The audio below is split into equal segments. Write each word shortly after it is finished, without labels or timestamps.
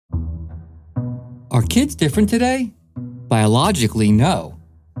Are kids different today? Biologically, no.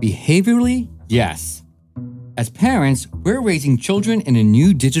 Behaviorally, yes. As parents, we're raising children in a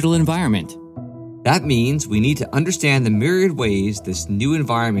new digital environment. That means we need to understand the myriad ways this new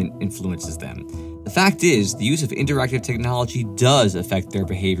environment influences them. The fact is, the use of interactive technology does affect their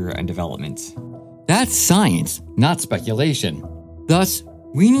behavior and development. That's science, not speculation. Thus,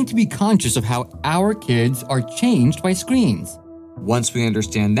 we need to be conscious of how our kids are changed by screens. Once we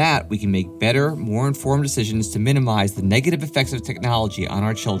understand that, we can make better, more informed decisions to minimize the negative effects of technology on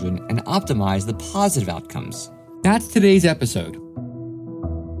our children and optimize the positive outcomes. That's today's episode.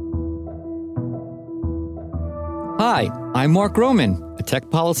 Hi, I'm Mark Roman, a tech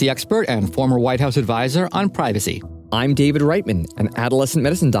policy expert and former White House advisor on privacy. I'm David Reitman, an adolescent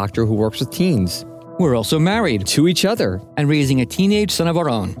medicine doctor who works with teens. We're also married To each other. and raising a teenage son of our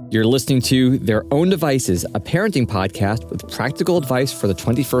own. You're listening to Their Own Devices, a parenting podcast with practical advice for the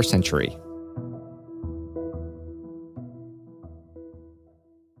 21st century.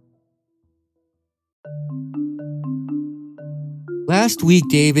 Last week,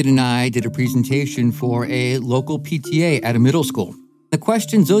 David and I did a presentation for a local PTA at a middle school. The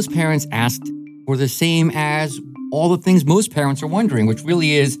questions those parents asked were the same as all the things most parents are wondering, which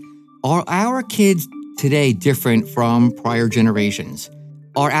really is, are our kids today different from prior generations?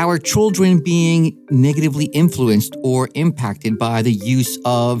 Are our children being negatively influenced or impacted by the use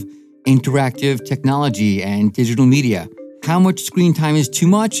of interactive technology and digital media? How much screen time is too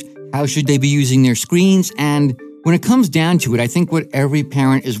much? How should they be using their screens? And when it comes down to it, I think what every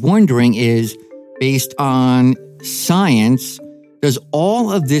parent is wondering is, based on science, does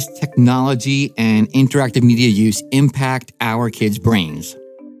all of this technology and interactive media use impact our kids' brains?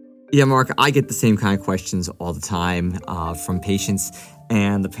 Yeah, Mark, I get the same kind of questions all the time from patients,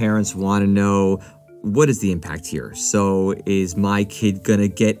 and the parents want to know, what is the impact here? So is my kid going to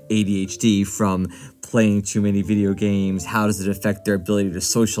get ADHD from playing too many video games? How does it affect their ability to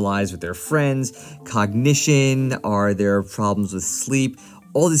socialize with their friends? Cognition? Are there problems with sleep?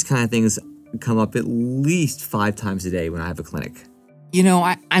 All these kind of things come up at least 5 times a day when I have a clinic. You know,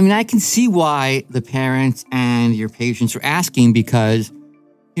 I can see why the parents and your patients are asking, because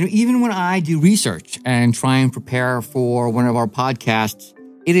even when I do research and try and prepare for one of our podcasts,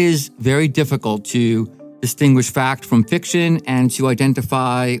 it is very difficult to distinguish fact from fiction and to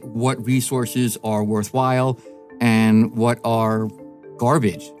identify what resources are worthwhile and what are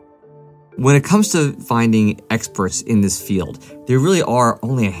garbage. When it comes to finding experts in this field, there really are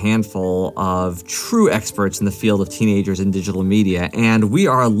only a handful of true experts in the field of teenagers and digital media, and we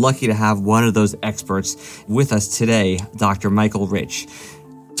are lucky to have one of those experts with us today, Dr. Michael Rich.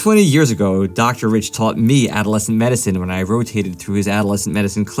 20 years ago, Dr. Rich taught me adolescent medicine when I rotated through his adolescent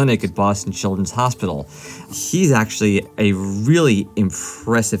medicine clinic at Boston Children's Hospital. He's actually a really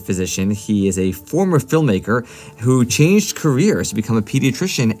impressive physician. He is a former filmmaker who changed careers to become a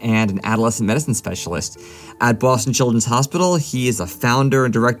pediatrician and an adolescent medicine specialist. At Boston Children's Hospital, he is a founder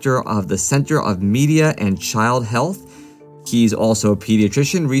and director of the Center of Media and Child Health. He's also a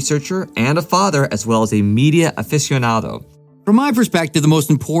pediatrician, researcher, and a father, as well as a media aficionado. From my perspective, the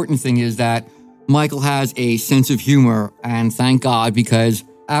most important thing is that Michael has a sense of humor, and thank God, because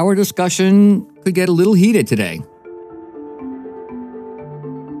our discussion could get a little heated today.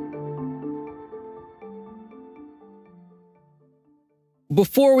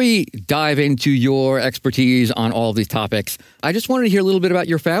 Before we dive into your expertise on all of these topics, I just wanted to hear a little bit about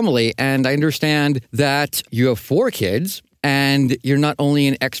your family. And I understand that you have 4 kids, and you're not only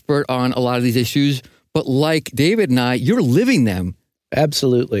an expert on a lot of these issues, but like David and I, you're living them.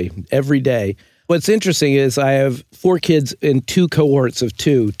 Absolutely. Every day. What's interesting is I have 4 kids in 2 cohorts of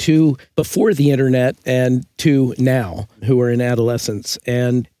 2 before the internet and 2 now who are in adolescence.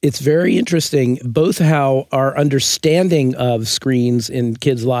 And it's very interesting both how our understanding of screens in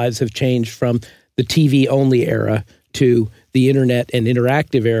kids' lives have changed from the TV-only era to the internet and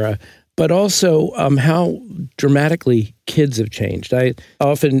interactive era, but also how dramatically kids have changed. I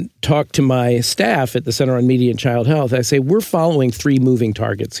often talk to my staff at the Center on Media and Child Health. I say, we're following 3 moving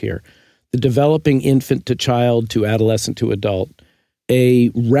targets here: the developing infant to child to adolescent to adult, a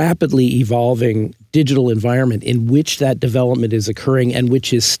rapidly evolving digital environment in which that development is occurring and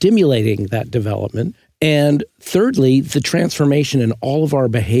which is stimulating that development, and thirdly, the transformation in all of our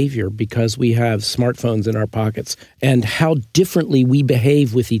behavior because we have smartphones in our pockets and how differently we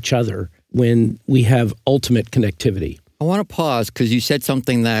behave with each other when we have ultimate connectivity. I want to pause because you said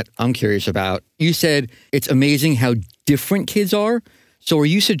something that I'm curious about. You said it's amazing how different kids are. So are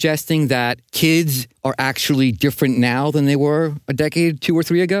you suggesting that kids are actually different now than they were a decade, 2 or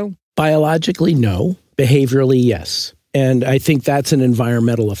 3 ago? Biologically, no. Behaviorally, yes. And I think that's an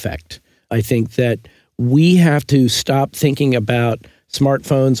environmental effect. I think that we have to stop thinking about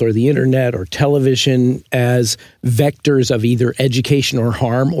smartphones or the internet or television as vectors of either education or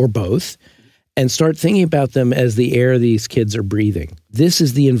harm or both, and start thinking about them as the air these kids are breathing. This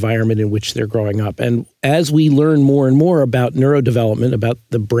is the environment in which they're growing up. And as we learn more and more about neurodevelopment, about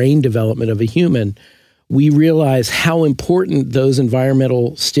the brain development of a human, we realize how important those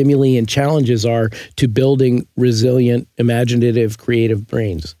environmental stimuli and challenges are to building resilient, imaginative, creative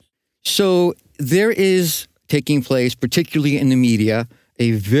brains. So there is taking place, particularly in the media,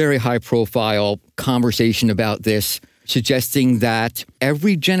 a very high-profile conversation about this, suggesting that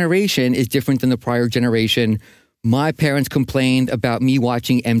every generation is different than the prior generation. My parents complained about me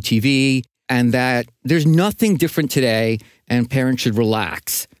watching MTV, and that there's nothing different today, and parents should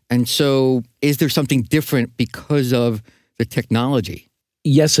relax. And so is there something different because of the technology?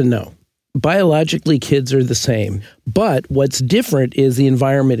 Yes and no. Biologically, kids are the same. But what's different is the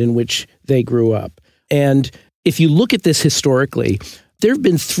environment in which they grew up. And if you look at this historically, there have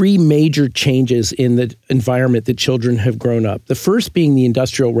been three major changes in the environment that children have grown up. The first being the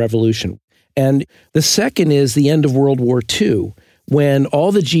Industrial Revolution. And the second is the end of World War II, when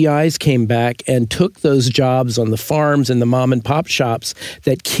all the GIs came back and took those jobs on the farms and the mom and pop shops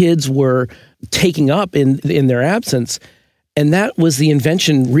that kids were taking up in their absence. And that was the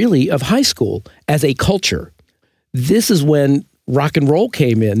invention, really, of high school as a culture. This is when rock and roll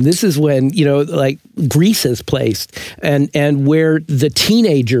came in. This is when, like Grease is placed and where the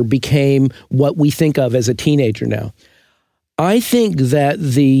teenager became what we think of as a teenager now. I think that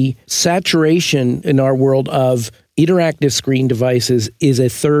the saturation in our world of interactive screen devices is a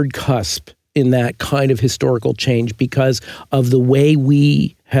third cusp in that kind of historical change because of the way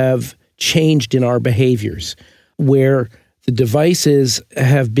we have changed in our behaviors, where the devices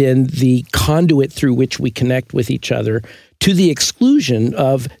have been the conduit through which we connect with each other to the exclusion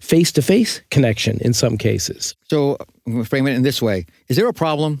of face-to-face connection in some cases. So I'm going to frame it in this way. Is there a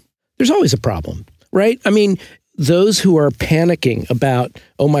problem? There's always a problem, right? I mean, those who are panicking about,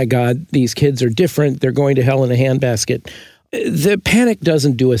 oh my God, these kids are different, they're going to hell in a handbasket, the panic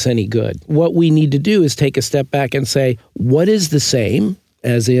doesn't do us any good. What we need to do is take a step back and say, what is the same,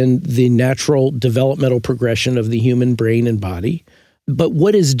 as in the natural developmental progression of the human brain and body, but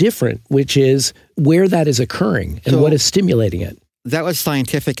what is different, which is where that is occurring and what is stimulating it. That was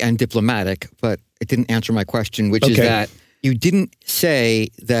scientific and diplomatic, but it didn't answer my question, which is that you didn't say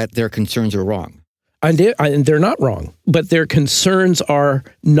that their concerns are wrong. And they're not wrong, but their concerns are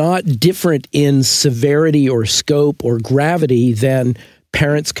not different in severity or scope or gravity than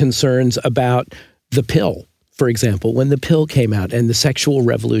parents' concerns about the pill, for example, when the pill came out and the sexual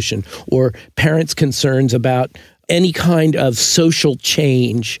revolution, or parents' concerns about any kind of social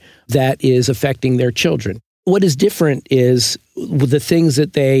change that is affecting their children. What is different is the things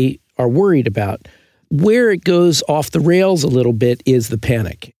that they are worried about. Where it goes off the rails a little bit is the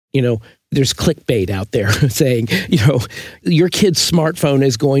panic. There's clickbait out there saying, your kid's smartphone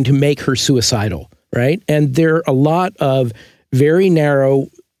is going to make her suicidal, right? And there are a lot of very narrow,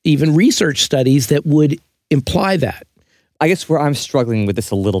 even research studies that would imply that. I guess where I'm struggling with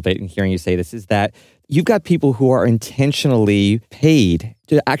this a little bit in hearing you say this is that you've got people who are intentionally paid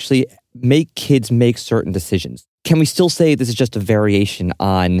to actually make kids make certain decisions. Can we still say this is just a variation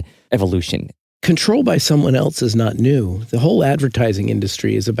on evolution? Control by someone else is not new. The whole advertising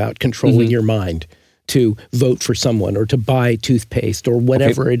industry is about controlling your mind to vote for someone or to buy toothpaste or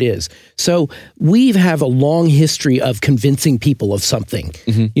whatever it is. So we have a long history of convincing people of something.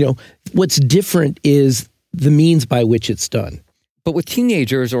 What's different is the means by which it's done. But with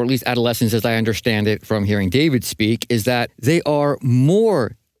teenagers, or at least adolescents, as I understand it from hearing David speak, is that they are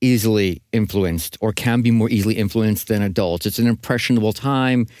more easily influenced or can be more easily influenced than adults. It's an impressionable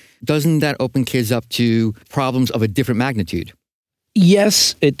time. Doesn't that open kids up to problems of a different magnitude?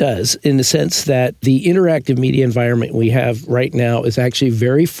 Yes, it does, in the sense that the interactive media environment we have right now is actually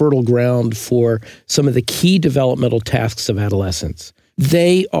very fertile ground for some of the key developmental tasks of adolescence.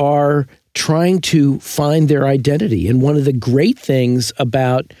 They are trying to find their identity. And one of the great things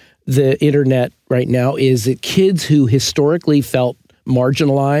about the internet right now is that kids who historically felt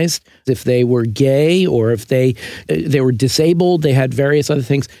marginalized, if they were gay or if they were disabled, they had various other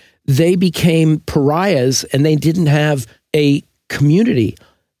things, they became pariahs and they didn't have a community.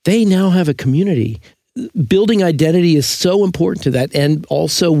 They now have a community. Building identity is so important to that, and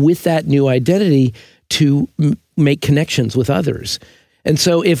also with that new identity to make connections with others. And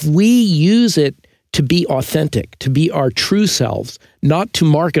so if we use it to be authentic, to be our true selves, not to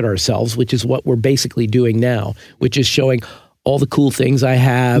market ourselves, which is what we're basically doing now, which is showing all the cool things I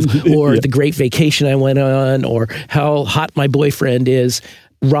have or the great vacation I went on or how hot my boyfriend is.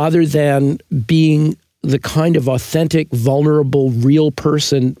 rather than being the kind of authentic, vulnerable, real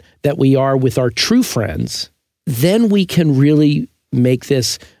person that we are with our true friends, then we can really make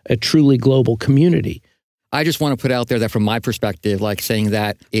this a truly global community. I just want to put out there that from my perspective, like saying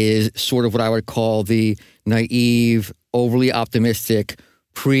that is sort of what I would call the naive, overly optimistic,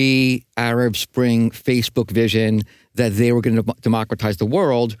 pre-Arab Spring Facebook vision that they were going to democratize the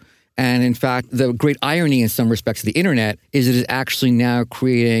world. And in fact, the great irony in some respects of the internet is it is actually now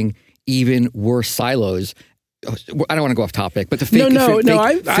creating even worse silos. I don't want to go off topic, but the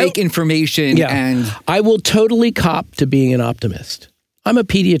fake information and... I will totally cop to being an optimist. I'm a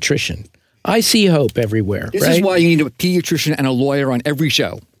pediatrician. I see hope everywhere. This is why you need a pediatrician and a lawyer on every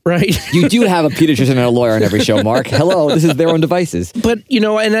show. Right. You do have a pediatrician and a lawyer on every show, Mark. Hello, this is their own devices. But,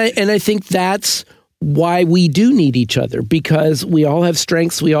 and I think that's why we do need each other, because we all have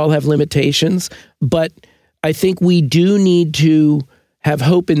strengths, we all have limitations, but I think we do need to have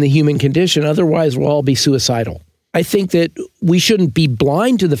hope in the human condition. Otherwise, we'll all be suicidal. I think that we shouldn't be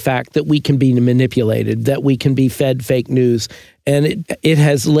blind to the fact that we can be manipulated, that we can be fed fake news. And it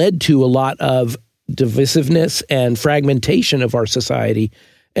has led to a lot of divisiveness and fragmentation of our society.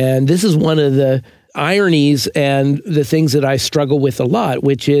 And this is one of the ironies and the things that I struggle with a lot,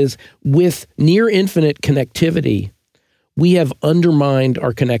 which is with near infinite connectivity, we have undermined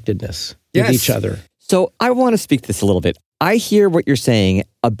our connectedness with each other. So I want to speak to this a little bit. I hear what you're saying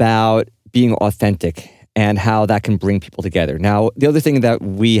about being authentic and how that can bring people together. Now, the other thing that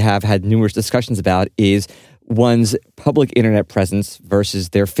we have had numerous discussions about is one's public internet presence versus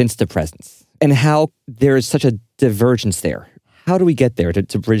their Finsta presence, and how there is such a divergence there. How do we get there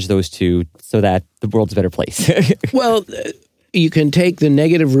to bridge those two so that the world's a better place? Well, you can take the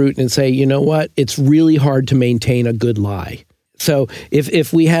negative route and say, you know what? It's really hard to maintain a good lie. So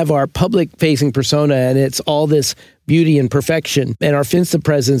if we have our public-facing persona and it's all this beauty and perfection, and our Finsta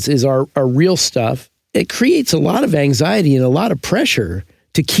presence is our real stuff, it creates a lot of anxiety and a lot of pressure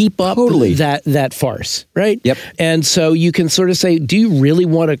to keep up that farce, right? Yep. And so you can sort of say, do you really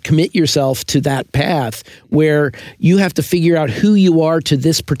want to commit yourself to that path where you have to figure out who you are to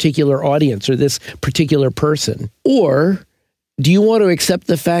this particular audience or this particular person? Or do you want to accept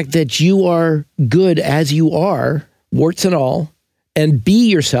the fact that you are good as you are, warts and all, and be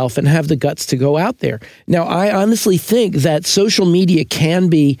yourself and have the guts to go out there? Now, I honestly think that social media can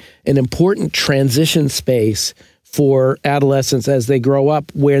be an important transition space for adolescents as they grow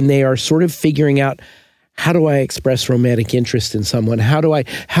up, when they are sort of figuring out, how do I express romantic interest in someone? How do I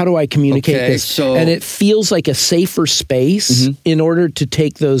communicate this? So, and it feels like a safer space in order to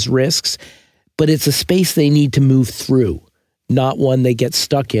take those risks, but it's a space they need to move through, not one they get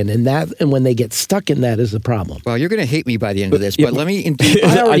stuck in. And when they get stuck in that is the problem. Well, you're going to hate me by the end of this, but let me...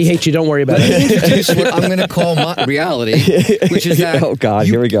 I already hate you. Don't worry about it. Introduce what I'm going to call my reality, which is that... Oh, God,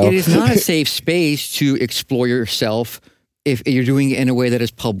 here we go. It is not a safe space to explore yourself if you're doing it in a way that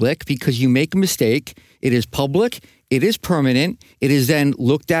is public, because you make a mistake. It is public. It is permanent. It is then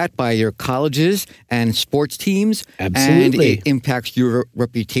looked at by your colleges and sports teams. Absolutely. And it impacts your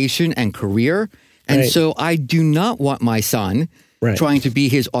reputation and career. And so I do not want my son trying to be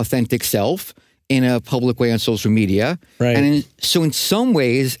his authentic self in a public way on social media. Right. And so in some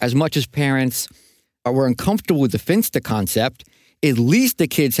ways, as much as parents were uncomfortable with the Finsta concept, at least the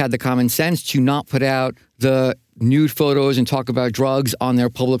kids had the common sense to not put out the nude photos and talk about drugs on their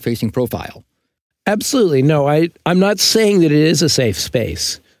public-facing profile. Absolutely. No, I'm not saying that it is a safe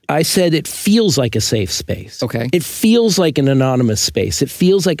space. I said it feels like a safe space. Okay. It feels like an anonymous space. It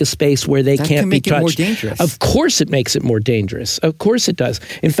feels like a space where they can't be touched. That can make it more dangerous. Of course it makes it more dangerous. Of course it does.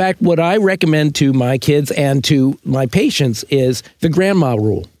 In fact, what I recommend to my kids and to my patients is the grandma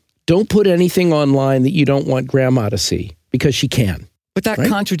rule. Don't put anything online that you don't want grandma to see, because she can. But that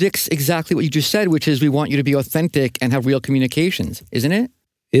contradicts exactly what you just said, which is we want you to be authentic and have real communications, isn't it?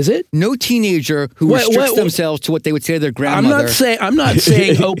 Is it? No teenager who restricts themselves to what they would say to their grandmother. I'm not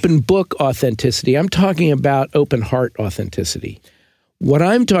saying open book authenticity. I'm talking about open heart authenticity. What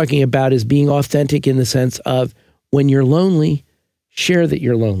I'm talking about is being authentic in the sense of, when you're lonely, share that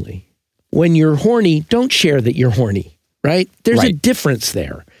you're lonely. When you're horny, don't share that you're horny, right? There's a difference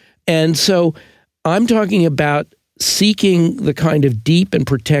there. And so I'm talking about seeking the kind of deep and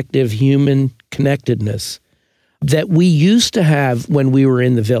protective human connectedness that we used to have when we were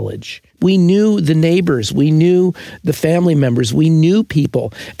in the village. We knew the neighbors, we knew the family members, we knew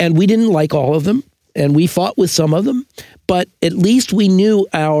people, and we didn't like all of them, and we fought with some of them, but at least we knew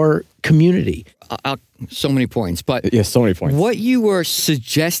our community. So many points, but yeah, so many points. What you were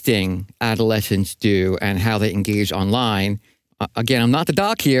suggesting adolescents do and how they engage online, again, I'm not the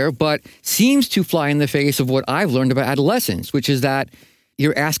doc here, but seems to fly in the face of what I've learned about adolescence, which is that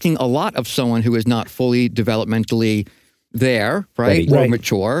you're asking a lot of someone who is not fully developmentally there, right? Right. Or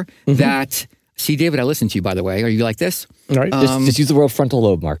mature. That, see, David, I listen to you, by the way. Are you like this? All right. Just use the word frontal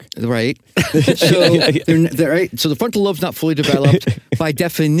lobe, Mark. Right. So the frontal lobe's not fully developed. By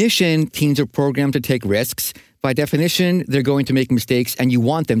definition, teens are programmed to take risks. By definition, they're going to make mistakes, and you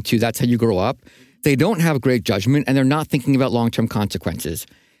want them to. That's how you grow up. They don't have great judgment, and they're not thinking about long-term consequences.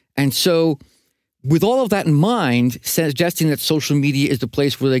 And so with all of that in mind, suggesting that social media is the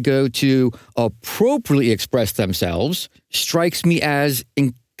place where they go to appropriately express themselves strikes me as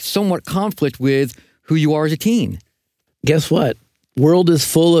in somewhat conflict with who you are as a teen. Guess what? World is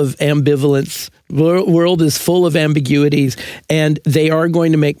full of ambivalence. World is full of ambiguities, and they are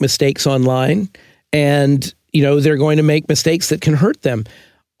going to make mistakes online, and they're going to make mistakes that can hurt them.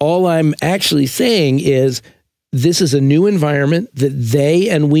 All I'm actually saying is this is a new environment that they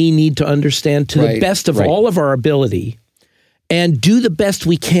and we need to understand to the best of all of our ability and do the best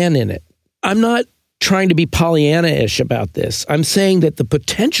we can in it. I'm not trying to be Pollyanna-ish about this. I'm saying that the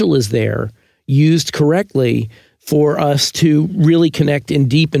potential is there, used correctly, for us to really connect in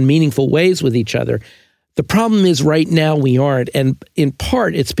deep and meaningful ways with each other. The problem is right now we aren't. And in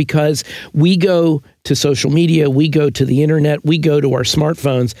part, it's because we go to social media, we go to the internet, we go to our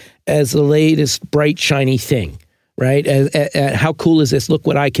smartphones as the latest bright, shiny thing, right? How cool is this? Look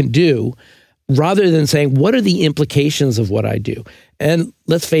what I can do. Rather than saying, what are the implications of what I do? And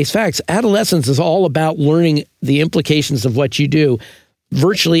let's face facts, adolescence is all about learning the implications of what you do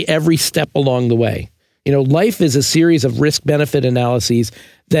virtually every step along the way. Life is a series of risk-benefit analyses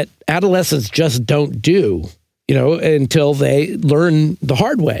that adolescents just don't do, until they learn the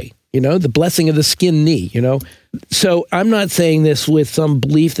hard way, the blessing of the skinned knee, So I'm not saying this with some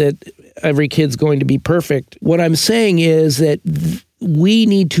belief that every kid's going to be perfect. What I'm saying is that we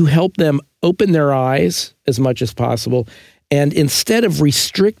need to help them open their eyes as much as possible. And instead of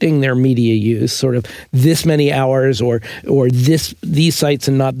restricting their media use, sort of this many hours or these sites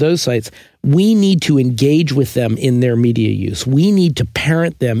and not those sites, we need to engage with them in their media use. We need to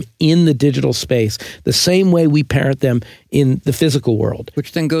parent them in the digital space the same way we parent them in the physical world.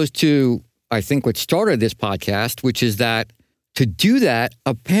 Which then goes to, I think, what started this podcast, which is that to do that,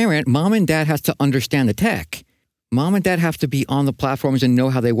 a parent, mom and dad, has to understand the tech. Mom and dad have to be on the platforms and know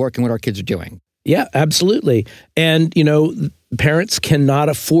how they work and what our kids are doing. Yeah, absolutely. And, parents cannot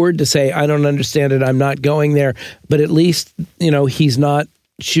afford to say, I don't understand it, I'm not going there. But at least, he's not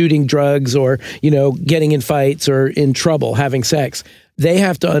shooting drugs or, getting in fights or in trouble, having sex. They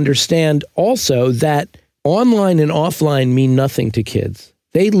have to understand also that online and offline mean nothing to kids.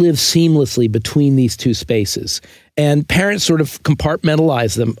 They live seamlessly between these two spaces. And parents sort of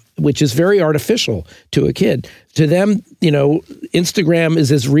compartmentalize them, which is very artificial to a kid. To them, Instagram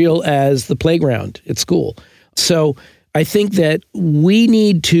is as real as the playground at school. So I think that we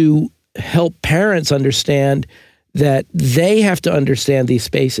need to help parents understand that they have to understand these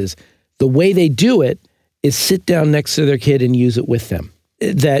spaces. The way they do it is sit down next to their kid and use it with them.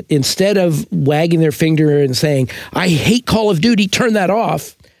 That instead of wagging their finger and saying, I hate Call of Duty, turn that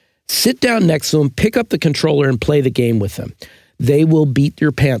off, sit down next to them, pick up the controller and play the game with them. They will beat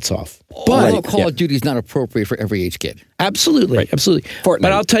your pants off. But Call of Duty is not appropriate for every age kid. Absolutely. Right. Absolutely. Fortnite.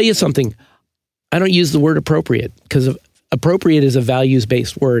 But I'll tell you something. I don't use the word appropriate because appropriate is a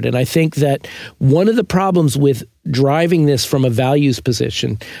values-based word. And I think that one of the problems with driving this from a values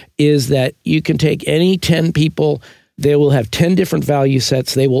position is that you can take any 10 people, they will have 10 different value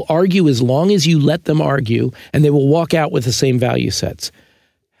sets. They will argue as long as you let them argue, and they will walk out with the same value sets.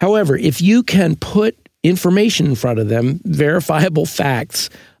 However, if you can put information in front of them, verifiable facts,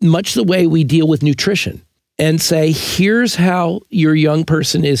 much the way we deal with nutrition, and say, here's how your young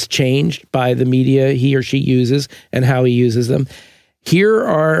person is changed by the media he or she uses and how he uses them. Here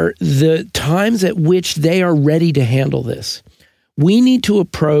are the times at which they are ready to handle this. We need to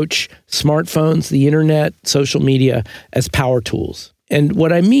approach smartphones, the internet, social media as power tools. And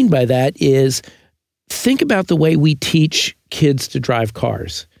what I mean by that is think about the way we teach kids to drive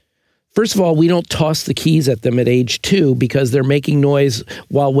cars. First of all, we don't toss the keys at them at age 2 because they're making noise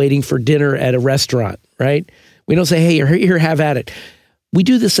while waiting for dinner at a restaurant, right? We don't say, hey, here, have at it. We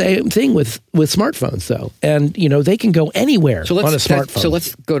do the same thing with smartphones, though. And, they can go anywhere on a smartphone. So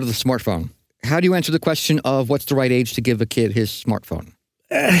let's go to the smartphone. How do you answer the question of what's the right age to give a kid his smartphone?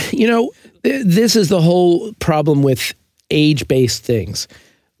 This is the whole problem with age-based things.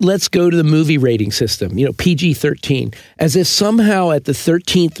 Let's go to the movie rating system, PG-13, as if somehow at the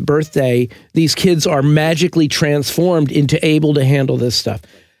 13th birthday, these kids are magically transformed into able to handle this stuff.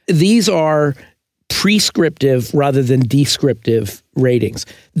 These are prescriptive rather than descriptive ratings.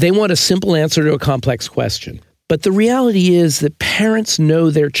 They want a simple answer to a complex question. But the reality is that parents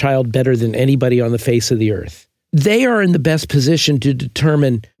know their child better than anybody on the face of the earth. They are in the best position to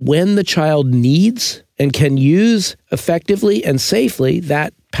determine when the child needs and can use effectively and safely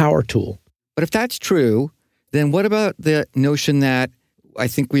that power tool. But if that's true, then what about the notion that I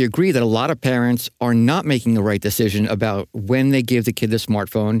think we agree that a lot of parents are not making the right decision about when they give the kid the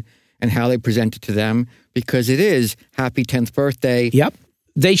smartphone and how they present it to them, because it is happy 10th birthday. Yep.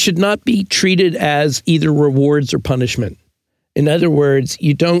 They should not be treated as either rewards or punishment. In other words,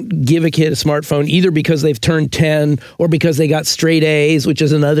 you don't give a kid a smartphone either because they've turned 10 or because they got straight A's, which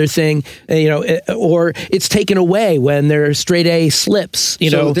is another thing, or it's taken away when their straight A slips.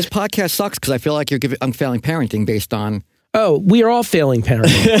 So this podcast sucks because I feel like I'm failing parenting based on... Oh, we are all failing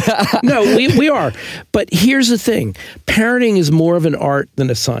parenting. No, we are. But here's the thing. Parenting is more of an art than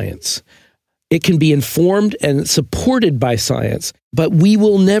a science. It can be informed and supported by science, but we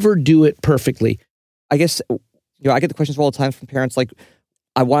will never do it perfectly. I guess, I get the questions all the time from parents like,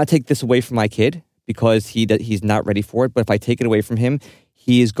 I want to take this away from my kid because he's not ready for it. But if I take it away from him,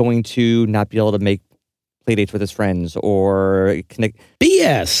 he is going to not be able to make play dates with his friends or connect.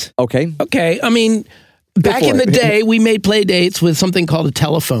 BS. Okay. I mean, back in the day, we made play dates with something called a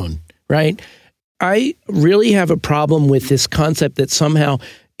telephone, right? I really have a problem with this concept that somehow,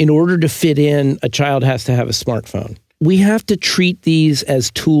 in order to fit in, a child has to have a smartphone. We have to treat these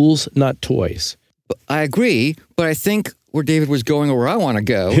as tools, not toys. I agree, but I think where David was going or where I want to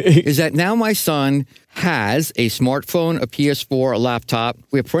go is that now my son has a smartphone, a PS4, a laptop.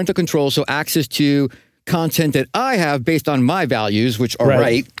 We have parental control, so access to content that I have based on my values, which are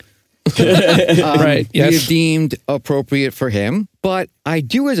right. Right. Yes. We have deemed appropriate for him. But I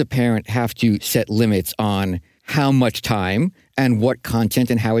do, as a parent, have to set limits on how much time and what content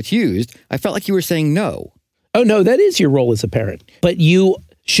and how it's used. I felt like you were saying no. Oh, no, that is your role as a parent. But you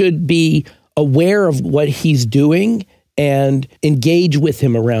should be aware of what he's doing and engage with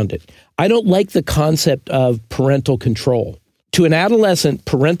him around it. I don't like the concept of parental control. To an adolescent,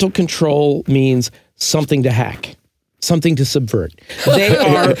 parental control means something to hack, something to subvert. They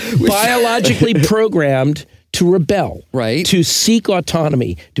are biologically programmed to rebel, right? To seek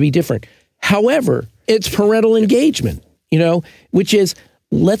autonomy, to be different. However, it's parental engagement, which is,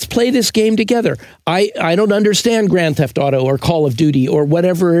 let's play this game together. I don't understand Grand Theft Auto or Call of Duty or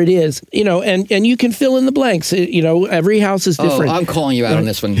whatever it is, and you can fill in the blanks. Every house is different. Oh, I'm calling you out on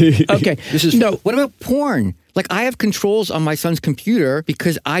this one. Okay. What about porn? Like, I have controls on my son's computer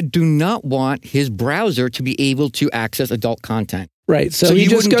because I do not want his browser to be able to access adult content. Right. So he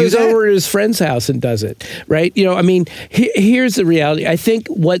just goes over to his friend's house and does it. Right. Here's the reality. I think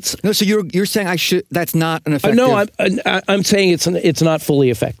so you're saying that's not an effective. No, I'm saying it's not fully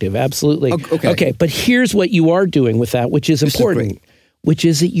effective. Absolutely. Okay. But here's what you are doing with that, which is important, which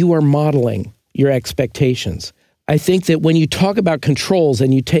is that you are modeling your expectations. I think that when you talk about controls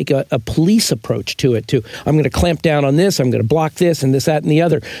and you take a police approach to it, I'm going to clamp down on this, I'm going to block this and this, that, and the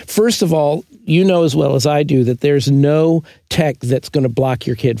other. First of all, you know as well as I do that there's no tech that's going to block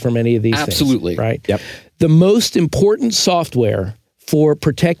your kid from any of these things. Absolutely. Right? Yep. The most important software for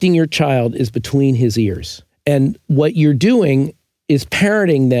protecting your child is between his ears. And what you're doing is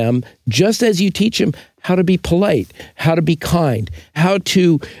parenting them just as you teach them how to be polite, how to be kind, how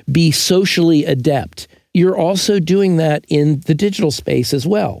to be socially adept. You're also doing that in the digital space as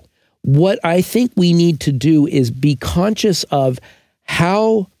well. What I think we need to do is be conscious of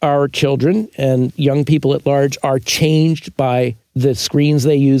how our children and young people at large are changed by the screens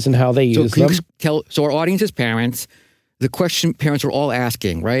they use and how they use them. So our audience is parents. The question parents are all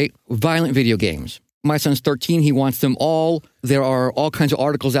asking, right? Violent video games. My son's 13. He wants them all. There are all kinds of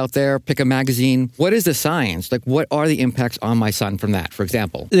articles out there. Pick a magazine. What is the science? Like, what are the impacts on my son from that, for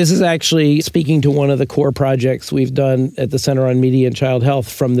example? This is actually speaking to one of the core projects we've done at the Center on Media and Child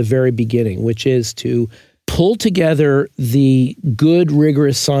Health from the very beginning, which is to pull together the good,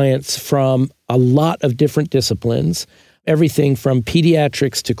 rigorous science from a lot of different disciplines, everything from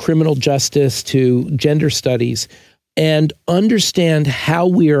pediatrics to criminal justice to gender studies, and understand how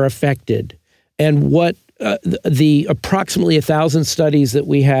we are affected and what the approximately 1,000 studies that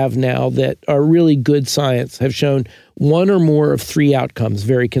we have now that are really good science have shown one or more of three outcomes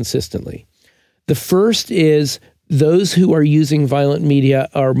very consistently. The first is those who are using violent media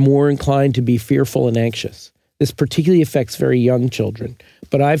are more inclined to be fearful and anxious. This particularly affects very young children.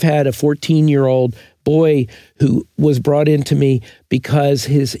 But I've had a 14-year-old boy who was brought into me because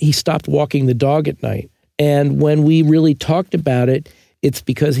he stopped walking the dog at night. And when we really talked about it, it's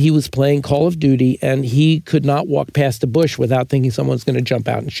because he was playing Call of Duty and he could not walk past a bush without thinking someone's going to jump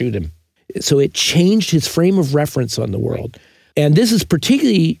out and shoot him. So it changed his frame of reference on the world. And this is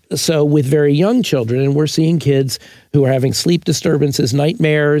particularly so with very young children. And we're seeing kids who are having sleep disturbances,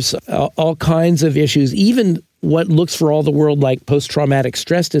 nightmares, all kinds of issues, even what looks for all the world like post-traumatic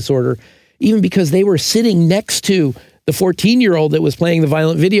stress disorder, even because they were sitting next to the 14-year-old that was playing the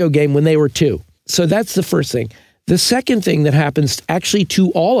violent video game when they were 2. So that's the first thing. The second thing that happens actually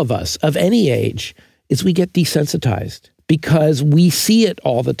to all of us of any age is we get desensitized because we see it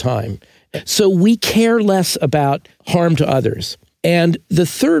all the time. So we care less about harm to others. And the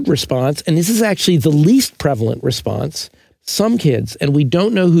third response, and this is actually the least prevalent response, some kids, and we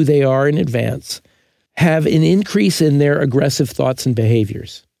don't know who they are in advance, have an increase in their aggressive thoughts and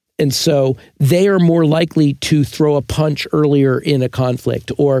behaviors. And so they are more likely to throw a punch earlier in a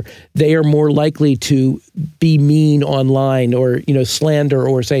conflict, or they are more likely to be mean online or, slander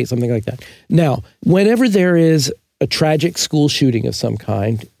or say something like that. Now, whenever there is a tragic school shooting of some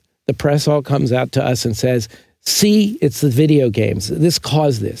kind, the press all comes out to us and says, see, it's the video games. This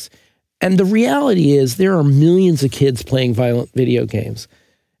caused this. And the reality is there are millions of kids playing violent video games,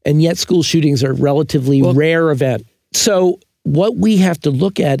 and yet school shootings are a relatively rare event. So what we have to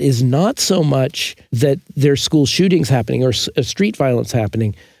look at is not so much that there's school shootings happening or street violence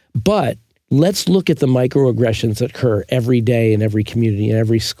happening, but let's look at the microaggressions that occur every day in every community, in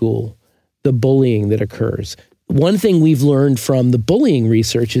every school, the bullying that occurs. One thing we've learned from the bullying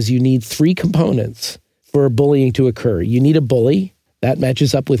research is you need 3 components for bullying to occur. You need a bully. That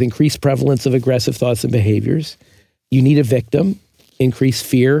matches up with increased prevalence of aggressive thoughts and behaviors. You need a victim, increased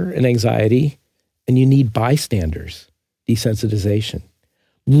fear and anxiety, and you need bystanders, desensitization.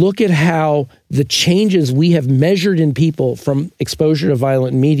 Look at how the changes we have measured in people from exposure to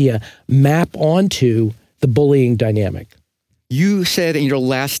violent media map onto the bullying dynamic. You said in your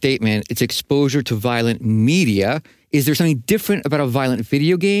last statement, it's exposure to violent media. Is there something different about a violent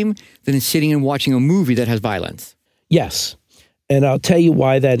video game than sitting and watching a movie that has violence? Yes. And I'll tell you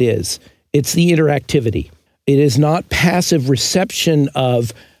why that is. It's the interactivity. It is not passive reception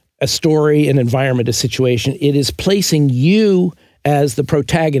of a story, an environment, a situation. It is placing you as the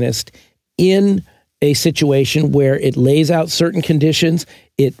protagonist in a situation where it lays out certain conditions,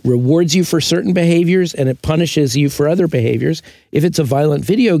 it rewards you for certain behaviors, and it punishes you for other behaviors. If it's a violent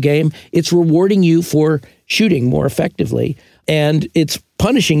video game, it's rewarding you for shooting more effectively, and it's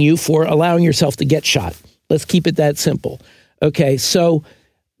punishing you for allowing yourself to get shot. Let's keep it that simple. Okay, so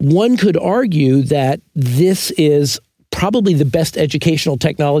one could argue that this is probably the best educational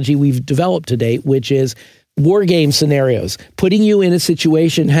technology we've developed to date, which is war game scenarios, putting you in a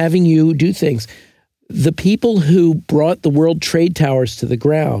situation, having you do things. The people who brought the World Trade Towers to the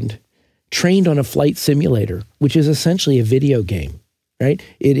ground trained on a flight simulator, which is essentially a video game, right?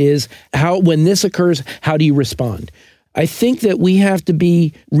 It is when this occurs, how do you respond? I think that we have to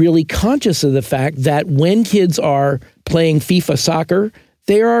be really conscious of the fact that when kids are playing FIFA soccer,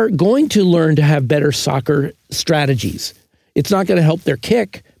 they are going to learn to have better soccer strategies. It's not going to help their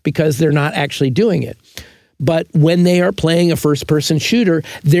kick because they're not actually doing it. But when they are playing a first-person shooter,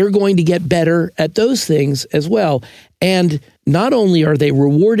 they're going to get better at those things as well. And not only are they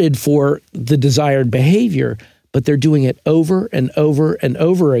rewarded for the desired behavior, but they're doing it over and over and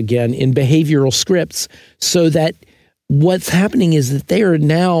over again in behavioral scripts, so that what's happening is that they are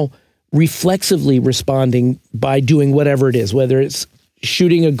now reflexively responding by doing whatever it is, whether it's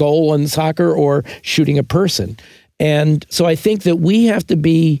shooting a goal in soccer or shooting a person. And so I think that we have to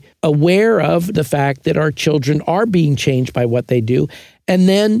be aware of the fact that our children are being changed by what they do, and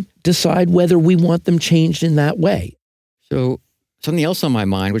then decide whether we want them changed in that way. So something else on my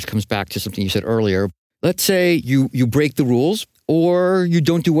mind, which comes back to something you said earlier. Let's say you break the rules, or you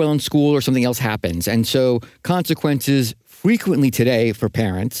don't do well in school, or something else happens. And so consequences frequently today for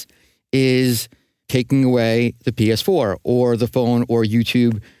parents is taking away the PS4 or the phone or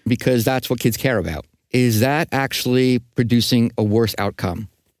YouTube, because that's what kids care about. Is that actually producing a worse outcome?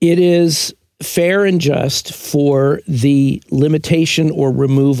 It is fair and just for the limitation or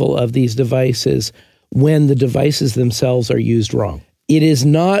removal of these devices when the devices themselves are used wrong. It is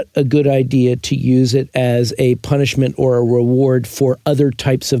not a good idea to use it as a punishment or a reward for other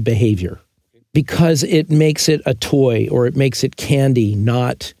types of behavior, because it makes it a toy or it makes it candy,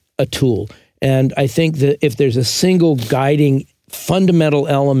 not a tool. And I think that if there's a single guiding fundamental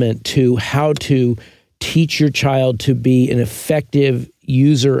element to how to teach your child to be an effective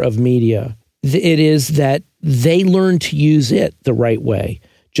user of media, it is that they learn to use it the right way.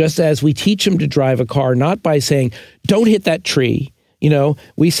 Just as we teach them to drive a car, not by saying, don't hit that tree.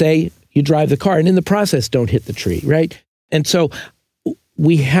 We say you drive the car, and in the process, don't hit the tree, right? And so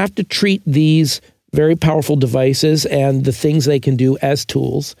we have to treat these very powerful devices and the things they can do as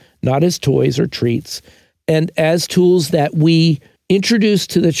tools, not as toys or treats. and as tools that we introduce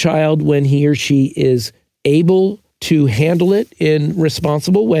to the child when he or she is able to handle it in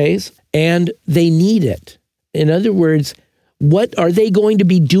responsible ways, and they need it. In other words, what are they going to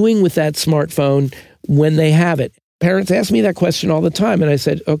be doing with that smartphone when they have it? Parents ask me that question all the time, and I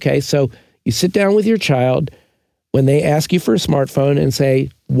said, okay, so you sit down with your child when they ask you for a smartphone and say,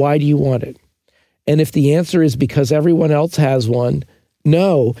 why do you want it? And if the answer is because everyone else has one,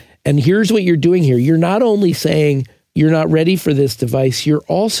 no. And here's what you're doing here. You're not only saying you're not ready for this device, you're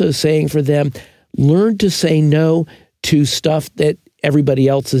also saying for them, learn to say no to stuff that everybody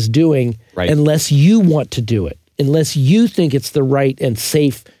else is doing, unless you want to do it, unless you think it's the right and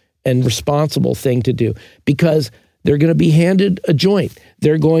safe and responsible thing to do, because they're going to be handed a joint.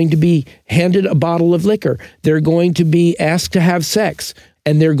 They're going to be handed a bottle of liquor. They're going to be asked to have sex,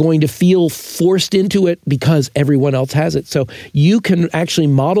 and they're going to feel forced into it because everyone else has it. So you can actually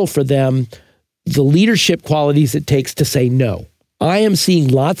model for them the leadership qualities it takes to say no. I am seeing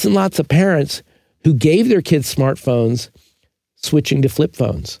lots and lots of parents who gave their kids smartphones switching to flip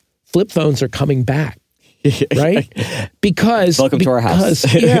phones. Flip phones are coming back, right? Because welcome to our house.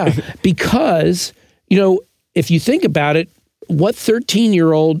 Because, if you think about it, what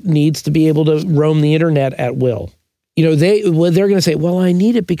 13-year-old needs to be able to roam the internet at will? They're going to say, well, I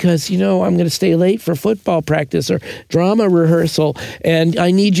need it because, I'm going to stay late for football practice or drama rehearsal, and I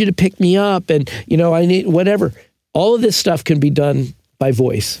need you to pick me up, and, I need whatever. All of this stuff can be done by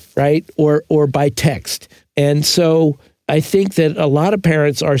voice, right? Or by text. And so I think that a lot of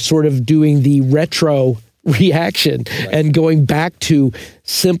parents are sort of doing the retro reaction and going back to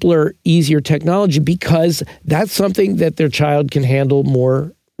simpler, easier technology because that's something that their child can handle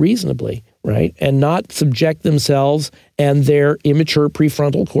more reasonably, right? And not subject themselves and their immature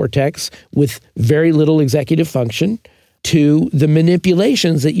prefrontal cortex with very little executive function to the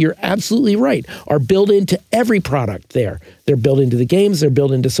manipulations that you're absolutely right are built into every product there. They're built into the games, they're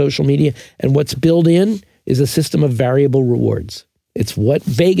built into social media, and what's built in is a system of variable rewards. It's what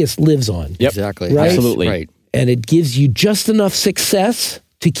Vegas lives on. Yep. Exactly. Right? Absolutely. Right. And it gives you just enough success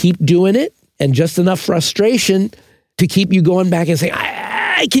to keep doing it and just enough frustration to keep you going back and saying,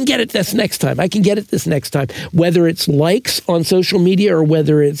 I can get it this next time. I can get it this next time. Whether it's likes on social media or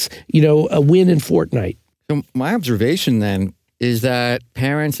whether it's, a win in Fortnite. So my observation then is that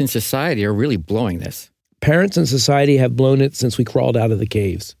parents in society are really blowing this. Parents in society have blown it since we crawled out of the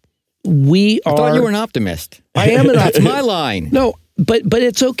caves. I thought you were an optimist. I am an optimist. That's my line. No, but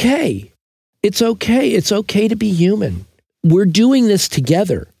it's okay. It's okay. It's okay to be human. We're doing this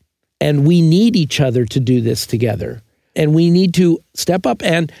together, and we need each other to do this together. And we need to step up,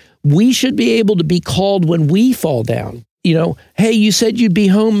 and we should be able to be called when we fall down. Hey, you said you'd be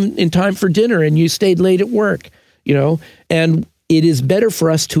home in time for dinner, and you stayed late at work, and it is better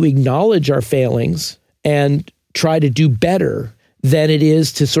for us to acknowledge our failings and try to do better than it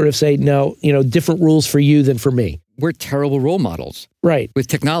is to sort of say, no, different rules for you than for me. We're terrible role models. Right. With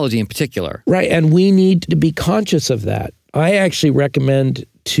technology in particular. Right. And we need to be conscious of that. I actually recommend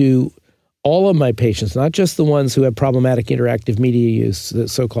to all of my patients, not just the ones who have problematic interactive media use, the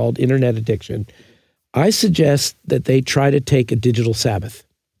so-called internet addiction, I suggest that they try to take a digital Sabbath,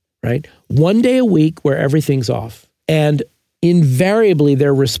 right? One day a week where everything's off. And invariably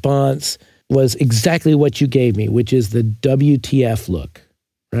their response was exactly what you gave me, which is the WTF look,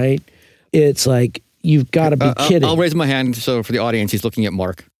 right? It's like, you've got to be kidding. I'll raise my hand so for the audience, he's looking at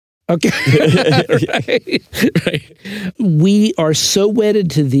Mark. Okay. right. We are so wedded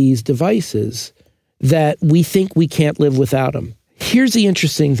to these devices that we think we can't live without them. Here's the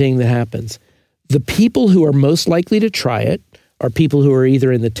interesting thing that happens. The people who are most likely to try it are people who are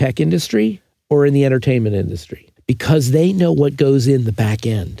either in the tech industry or in the entertainment industry because they know what goes in the back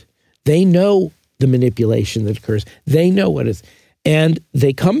end. They know the manipulation that occurs. They know what is. And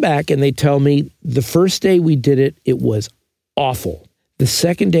they come back and they tell me the first day we did it, it was awful. The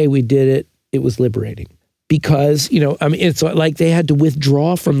second day we did it, it was liberating. Because, it's like they had to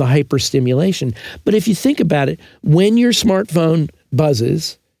withdraw from the hyperstimulation. But if you think about it, when your smartphone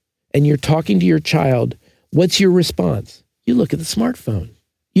buzzes and you're talking to your child, what's your response? You look at the smartphone.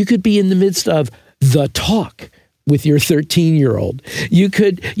 You could be in the midst of the talk with your 13-year-old. You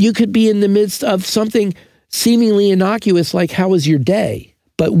could be in the midst of something seemingly innocuous like, how was your day?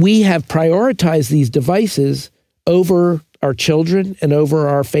 But we have prioritized these devices over our children and over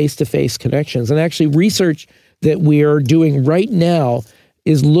our face-to-face connections. And actually research that we are doing right now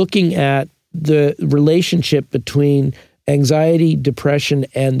is looking at the relationship between anxiety, depression,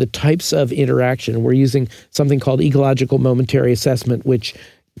 and the types of interaction. We're using something called ecological momentary assessment, which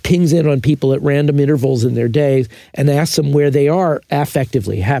pings in on people at random intervals in their days and asks them where they are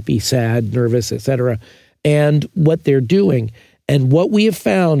affectively, happy, sad, nervous, etc. and what they're doing. And what we have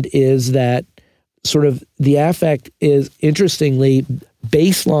found is that sort of the affect is, interestingly,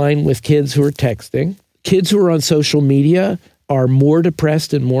 baseline with kids who are texting. Kids who are on social media are more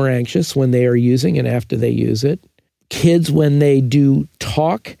depressed and more anxious when they are using and after they use it. Kids, when they do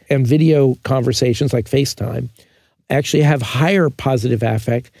talk and video conversations like FaceTime, actually have higher positive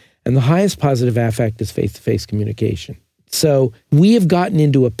affect, and the highest positive affect is face-to-face communication. So we have gotten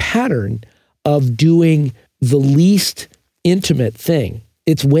into a pattern of doing the least intimate thing.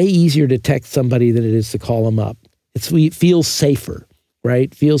 It's way easier to text somebody than it is to call them up. It feels safer,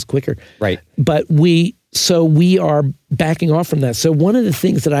 right? Feels quicker. Right. But we are backing off from that. So one of the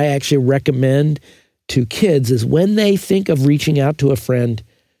things that I actually recommend to kids is when they think of reaching out to a friend,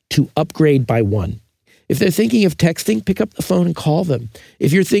 to upgrade by one. If they're thinking of texting, pick up the phone and call them.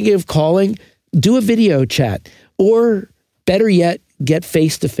 If you're thinking of calling, do a video chat, or better yet, get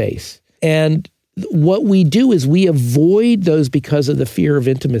face-to-face. And what we do is we avoid those because of the fear of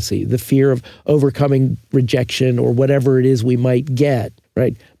intimacy, the fear of overcoming rejection or whatever it is we might get,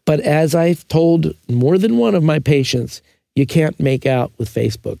 right? But as I've told more than one of my patients, you can't make out with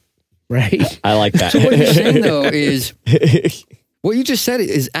Facebook, right? I like that. So what you're saying, though, is what you just said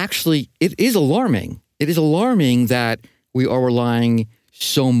is actually, it is alarming. It is alarming that we are relying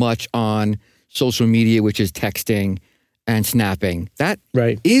so much on social media, which is texting and snapping. That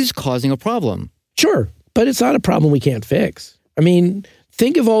is causing a problem. Sure, but it's not a problem we can't fix. I mean,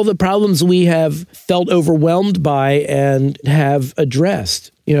 think of all the problems we have felt overwhelmed by and have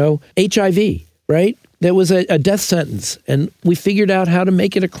addressed. You know, HIV, right? There was a death sentence, and we figured out how to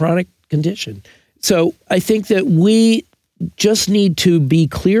make it a chronic condition. So I think that we just need to be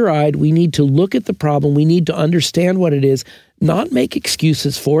clear-eyed. We need to look at the problem. We need to understand what it is, not make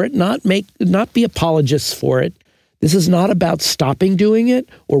excuses for it, not be apologists for it. This is not about stopping doing it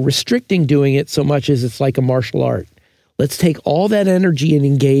or restricting doing it so much as it's like a martial art. Let's take all that energy and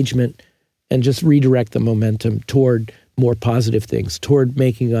engagement and just redirect the momentum toward more positive things, toward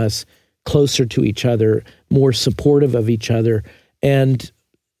making us closer to each other, more supportive of each other, and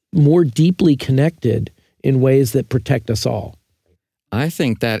more deeply connected in ways that protect us all. I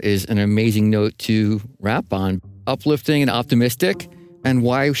think that is an amazing note to wrap on. Uplifting and optimistic. And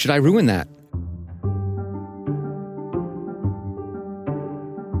why should I ruin that?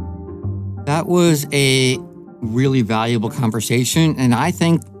 That was a really valuable conversation. And I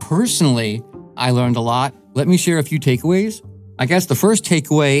think personally, I learned a lot. Let me share a few takeaways. I guess the first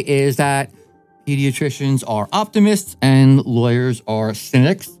takeaway is that pediatricians are optimists and lawyers are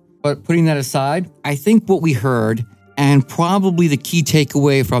cynics. But putting that aside, I think what we heard, and probably the key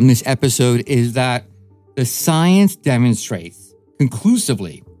takeaway from this episode, is that the science demonstrates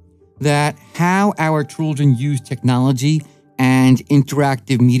conclusively that how our children use technology and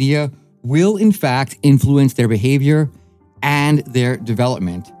interactive media will in fact influence their behavior and their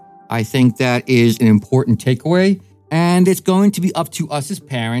development. I think that is an important takeaway, and it's going to be up to us as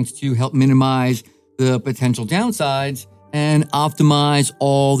parents to help minimize the potential downsides and optimize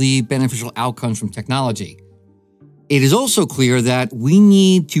all the beneficial outcomes from technology. It is also clear that we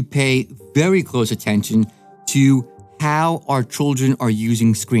need to pay very close attention to how our children are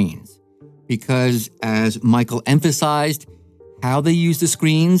using screens, because as Michael emphasized, how they use the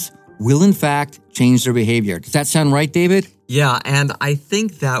screens will in fact change their behavior. Does that sound right, David? Yeah, and I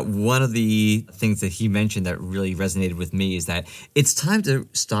think that one of the things that he mentioned that really resonated with me is that it's time to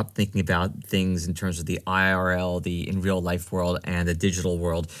stop thinking about things in terms of the IRL, the in real life world, and the digital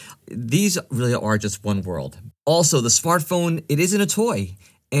world. These really are just one world. Also, the smartphone, it isn't a toy,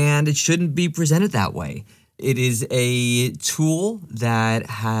 and it shouldn't be presented that way. It is a tool that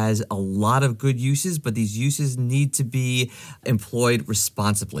has a lot of good uses, but these uses need to be employed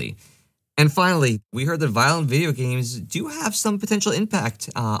responsibly. And finally, we heard that violent video games do have some potential impact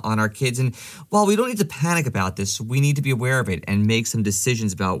on our kids. And while we don't need to panic about this, we need to be aware of it and make some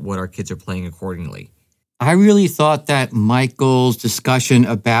decisions about what our kids are playing accordingly. I really thought that Michael's discussion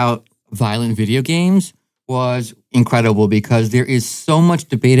about violent video games was incredible, because there is so much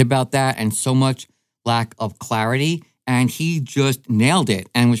debate about that and so much lack of clarity. And he just nailed it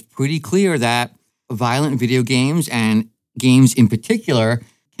and was pretty clear that violent video games, and games in particular,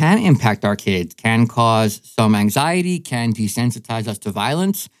 can impact our kids, can cause some anxiety, can desensitize us to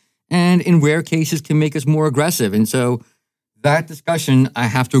violence, and in rare cases can make us more aggressive. And so that discussion, I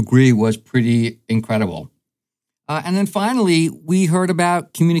have to agree, was pretty incredible. And then finally, we heard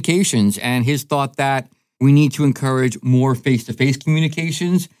about communications and his thought that we need to encourage more face-to-face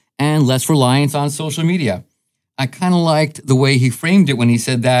communications and less reliance on social media. I kind of liked the way he framed it when he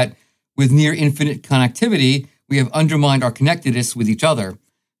said that with near infinite connectivity, we have undermined our connectedness with each other.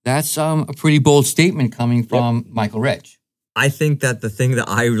 That's a pretty bold statement coming from Michael Rich. I think that the thing that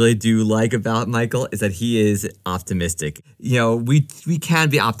I really do like about Michael is that he is optimistic. You know, we can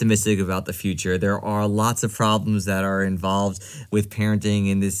be optimistic about the future. There are lots of problems that are involved with parenting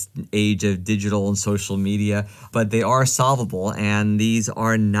in this age of digital and social media, but they are solvable, and these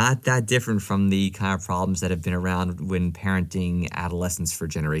are not that different from the kind of problems that have been around when parenting adolescents for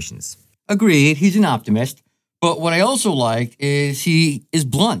generations. Agreed, he's an optimist. But what I also like is he is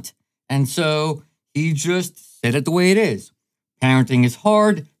blunt. And so he just said it the way it is. Parenting is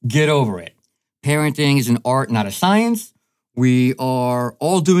hard. Get over it. Parenting is an art, not a science. We are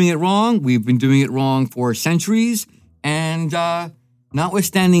all doing it wrong. We've been doing it wrong for centuries. And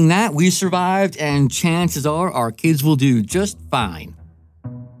notwithstanding that, we survived, and chances are our kids will do just fine.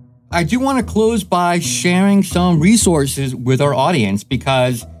 I do want to close by sharing some resources with our audience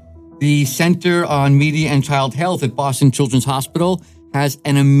because the Center on Media and Child Health at Boston Children's Hospital has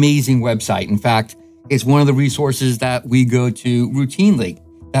an amazing website. In fact, it's one of the resources that we go to routinely.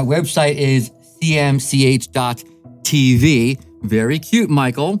 That website is cmch.tv. Very cute,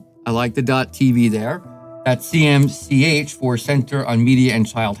 Michael. I like the .tv there. That's CMCH for Center on Media and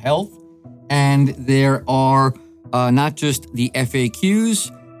Child Health. And there are not just the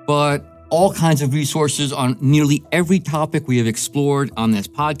FAQs, but all kinds of resources on nearly every topic we have explored on this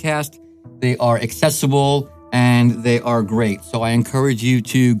podcast. They are accessible and they are great. So I encourage you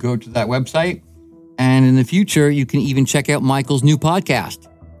to go to that website. And in the future, you can even check out Michael's new podcast.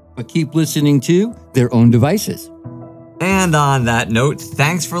 But keep listening to Their Own Devices. And on that note,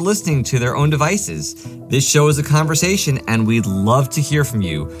 thanks for listening to Their Own Devices. This show is a conversation, and we'd love to hear from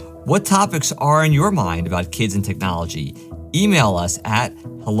you. What topics are in your mind about kids and technology? Email us at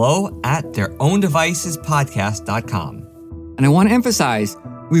hello@theirowndevicespodcast.com. And I want to emphasize,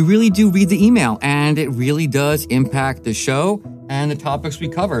 we really do read the email, and it really does impact the show and the topics we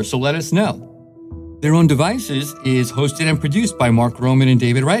cover, so let us know. Their Own Devices is hosted and produced by Mark Roman and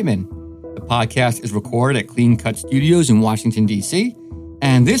David Reitman. The podcast is recorded at Clean Cut Studios in Washington, D.C.,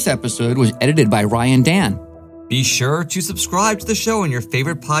 and this episode was edited by Ryan Dan. Be sure to subscribe to the show in your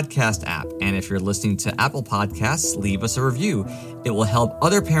favorite podcast app. And if you're listening to Apple Podcasts, leave us a review. It will help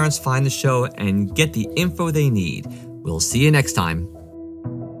other parents find the show and get the info they need. We'll see you next time.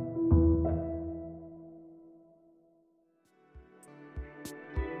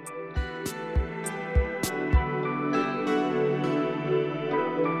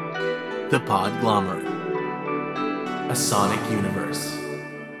 The Podglomerate, a sonic universe.